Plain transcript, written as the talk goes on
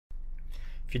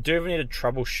if you do ever need to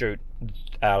troubleshoot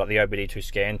like the OBD2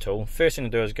 Scan tool, first thing to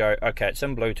do is go, okay, it's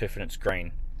in Bluetooth and it's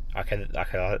green. Okay,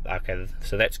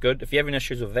 so that's good. If you have any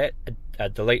issues with that,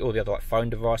 delete all the other phone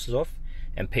devices off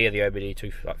and pair the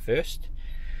OBD2 first.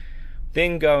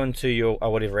 Then go into your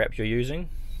whatever app you're using.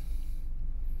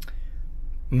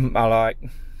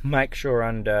 Make sure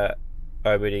under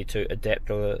OBD2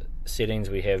 adapter settings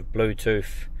we have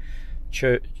Bluetooth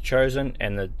chosen,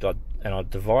 and our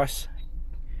device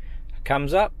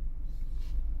comes up.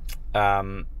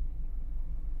 So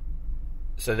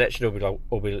that should all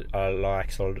be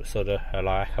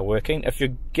working. If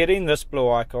you're getting this blue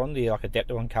icon, the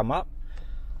adapter one come up,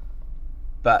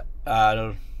 but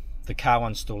the car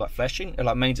one's still flashing,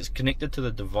 it means it's connected to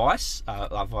the device via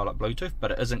Bluetooth,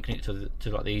 but it isn't connected to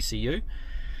the ECU.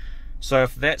 So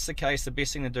if that's the case, the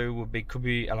best thing to do could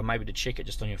be maybe to check it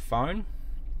just on your phone,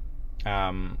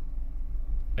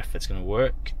 if it's going to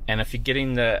work. And if you're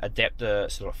getting the adapter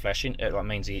flashing, it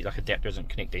means the adapter isn't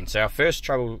connecting. So our first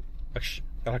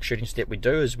troubleshooting step we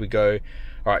do is we go,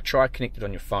 alright, try connect it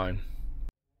on your phone.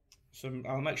 So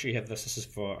I'll make sure you have this. This is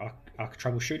for our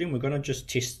troubleshooting. We're going to just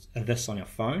test this on your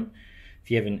phone if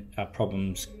you're having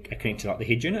problems connecting to the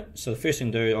head unit. So the first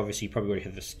thing to do, obviously you probably already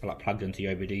have this plugged into the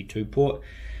OBD2 port.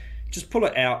 Just pull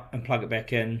it out and plug it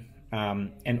back in,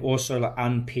 and also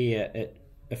unpair it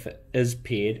if it is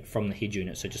paired from the head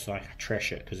unit. So just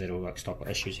trash it, because that'll stop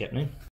issues happening.